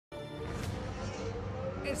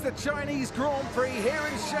It's the Chinese Grand Prix here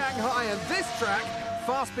in Shanghai, and this track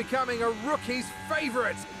fast becoming a rookie's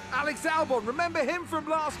favourite. Alex Albon, remember him from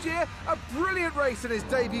last year? A brilliant race in his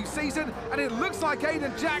debut season, and it looks like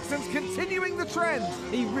Aiden Jackson's continuing the trend.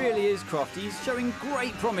 He really is, Croft. He's showing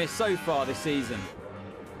great promise so far this season.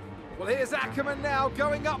 Well, here's Ackerman now,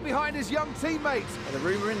 going up behind his young teammates. The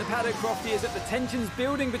rumour in the paddock, Crofty, is that the tension's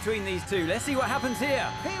building between these two. Let's see what happens here.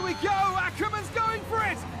 Here we go, Ackerman's going for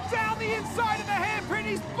it! Down the inside of the hairpin,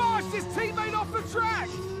 he's barged his teammate off the track!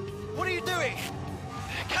 What are you doing?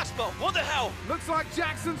 Casper, what the hell? Looks like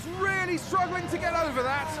Jackson's really struggling to get over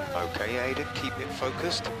that. Okay, Aiden, keep it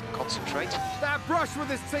focused, concentrate. That brush with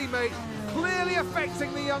his teammate clearly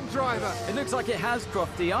affecting the young driver. It looks like it has,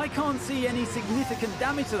 Crofty. I can't see any significant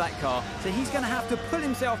damage to that car, so he's going to have to pull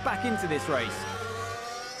himself back into this race.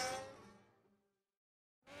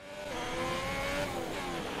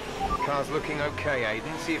 Car's looking okay,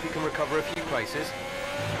 Aiden. See if you can recover a few places.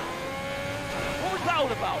 What was that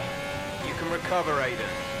all about? You can recover, Aiden.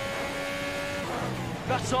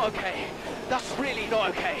 That's not okay. That's really not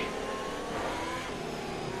okay.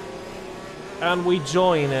 And we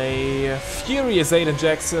join a furious Aiden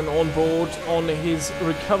Jackson on board on his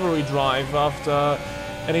recovery drive after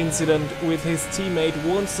an incident with his teammate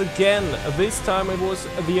once again. This time it was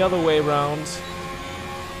the other way around.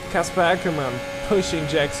 Casper Ackerman pushing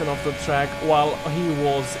Jackson off the track while he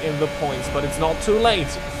was in the points, but it's not too late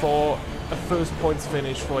for a first points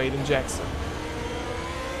finish for Aiden Jackson.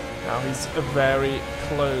 Now he's very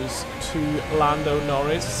close to Lando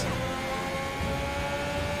Norris.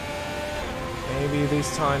 Maybe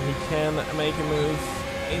this time he can make a move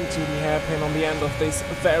into the hairpin on the end of this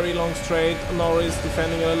very long straight. Norris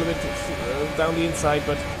defending a little bit down the inside,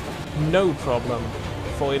 but no problem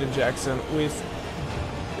for Aiden Jackson with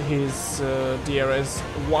his DRS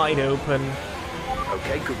wide open.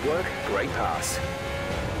 Okay, good work. Great pass.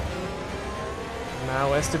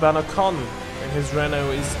 Now Esteban Ocon in his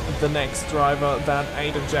Renault is the next driver that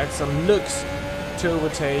Aiden Jackson looks to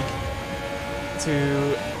overtake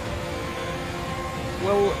to,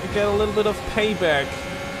 well, get a little bit of payback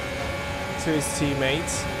to his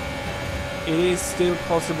teammates. It is still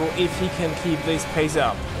possible if he can keep this pace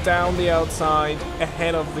up. Down the outside,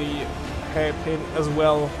 ahead of the hairpin as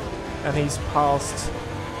well, and he's passed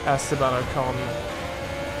Esteban Ocon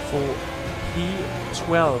for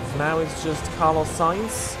P12. Now it's just Carlos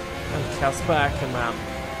Sainz and Casper Ackerman.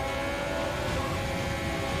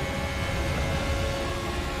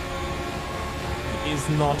 He is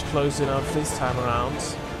not close enough this time around,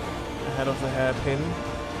 ahead of the hairpin.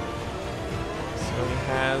 So he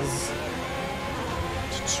has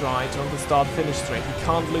to try it on the start-finish straight. He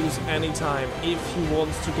can't lose any time if he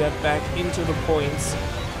wants to get back into the points.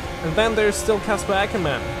 And then there's still Casper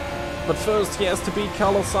Ackerman. But first he has to beat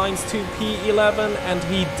Carlos Sainz to P11, and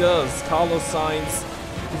he does. Carlos Sainz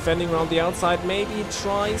defending around the outside. Maybe he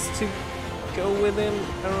tries to go with him.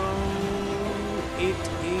 It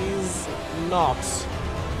is not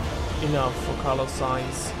enough for Carlos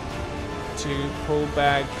Sainz to pull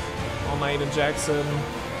back on Aiden Jackson.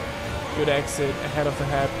 Good exit ahead of the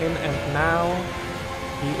hairpin, and now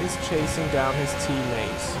he is chasing down his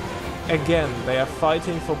teammates. Again, they are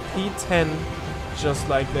fighting for P10, just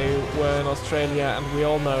like they were in Australia, and we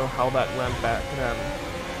all know how that went back then.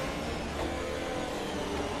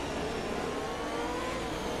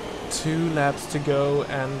 2 laps to go,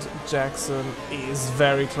 and Jackson is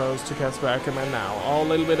very close to Casper Ackerman now. Oh, a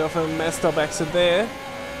little bit of a messed up exit there.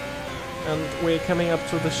 And we're coming up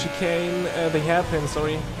to the chicane, the hairpin,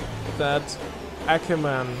 sorry, that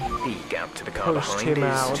Ackerman The gap to the car pushed behind him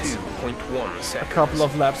is out 2.1 a seconds. couple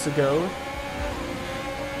of laps ago.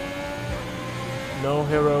 No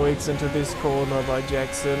heroics into this corner by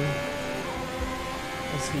Jackson,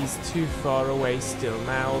 as he's too far away still.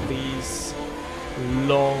 Now these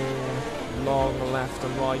long left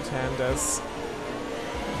and right handers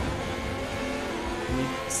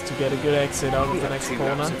needs to get a good exit out of the next 2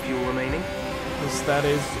 corner, laps of fuel remaining. because that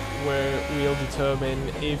is where we'll determine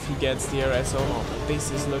if he gets DRS or not.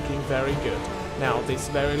 This is looking very good. Now this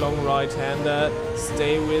very long right hander,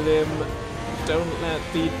 stay with him. Don't let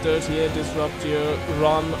the dirty air disrupt you.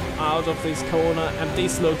 Run out of this corner, and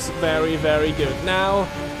this looks very good. Now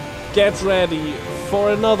get ready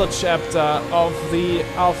for another chapter of the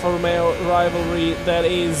Alfa Romeo rivalry that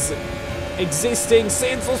is existing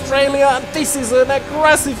since Australia, and this is an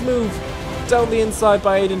aggressive move down the inside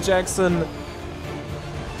by Aiden Jackson.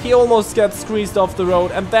 He almost gets squeezed off the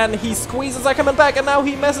road, and then he squeezes Ackerman back, and now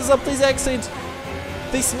he messes up this exit.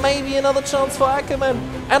 This may be another chance for Ackerman.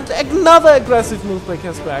 And another aggressive move by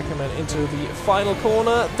Casper Ackerman into the final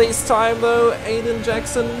corner. This time though, Aiden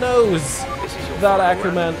Jackson knows that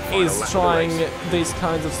Ackerman is trying this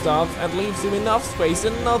kind of stuff and leaves him enough space.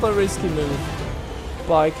 Another risky move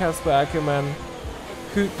by Casper Ackerman,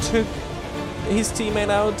 who took his teammate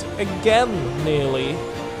out again nearly.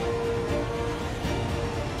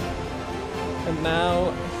 And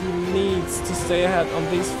now he needs to stay ahead on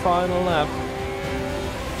this final lap.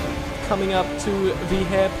 Coming up to the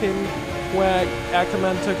hairpin where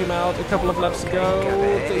Ackerman took him out a couple of laps ago.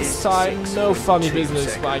 This time, no funny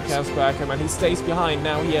business by Casper Ackerman. He stays behind.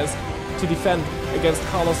 Now he has to defend against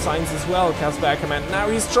Carlos Sainz as well, Casper Ackerman. Now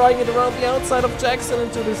he's trying it around the outside of Jackson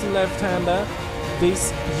into this left-hander.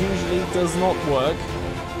 This usually does not work.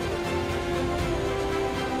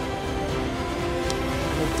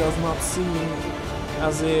 It does not seem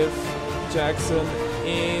as if Jackson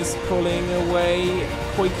is pulling away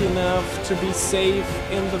quick enough to be safe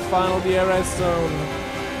in the final DRS zone.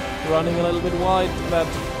 Running a little bit wide that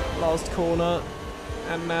last corner,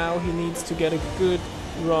 and now he needs to get a good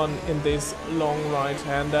run in this long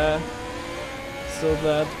right-hander so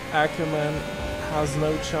that Ackerman has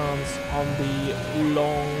no chance on the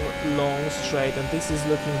long straight. And this is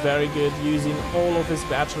looking very good, using all of his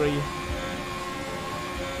battery.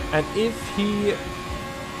 And if he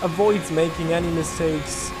avoids making any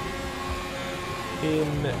mistakes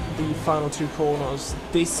in the final two corners,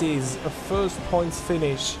 this is a first points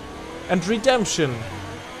finish and redemption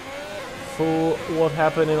for what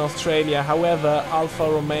happened in Australia. However, Alfa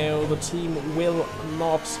Romeo, the team, will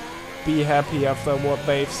not be happy after what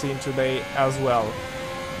they've seen today as well.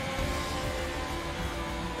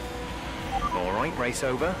 Alright, race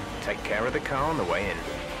over. Take care of the car on the way in.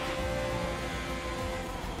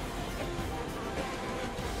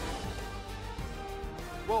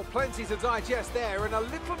 Well, plenty to digest there, and a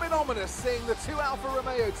little bit ominous seeing the two Alfa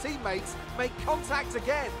Romeo teammates make contact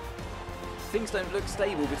again. Things don't look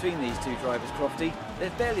stable between these two drivers, Crofty.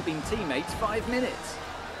 They've barely been teammates 5 minutes.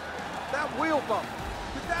 That wheel bump,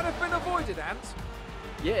 could that have been avoided, Ant?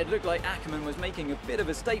 Yeah, it looked like Ackerman was making a bit of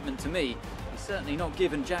a statement to me. He's certainly not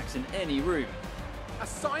given Jackson any room. A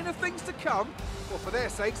sign of things to come? Well, for their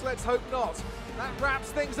sakes, let's hope not. That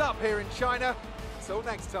wraps things up here in China. Until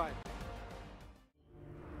next time.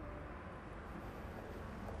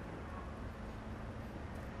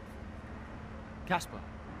 Casper,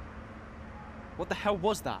 what the hell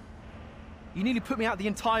was that? You nearly put me out the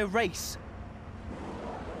entire race.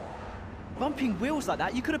 Bumping wheels like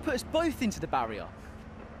that, you could have put us both into the barrier.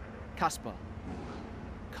 Casper,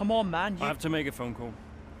 come on, man. I have to make a phone call.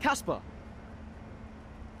 Casper!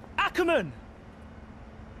 Ackerman!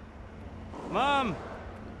 Mom,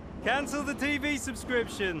 cancel the TV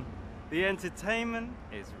subscription. The entertainment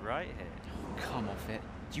is right here. Come off it.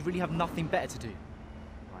 Do you really have nothing better to do?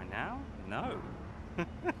 Right now? No.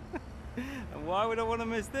 And why would I want to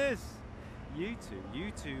miss this? You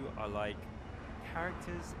two are like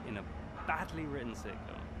characters in a badly written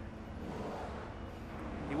sitcom.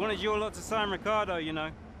 He wanted your lot to sign Ricardo, you know.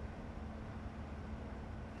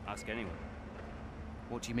 Ask anyone.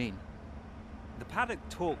 What do you mean? The paddock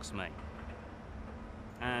talks, mate.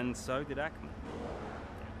 And so did Ackerman.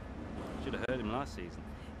 Should have heard him last season.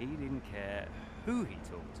 He didn't care who he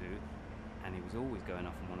talked to, and he was always going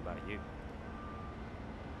off on one about you.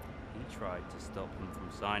 He tried to stop him from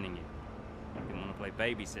signing you. He didn't want to play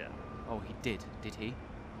babysitter. Oh, he did he?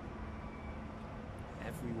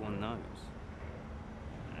 Everyone knows.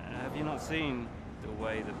 Have you not seen the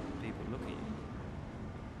way that people look at you?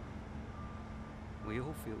 We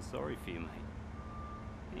all feel sorry for you,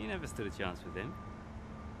 mate. You never stood a chance with him.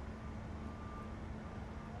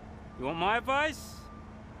 You want my advice?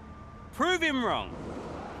 Prove him wrong.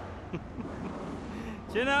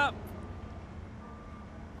 Chin up.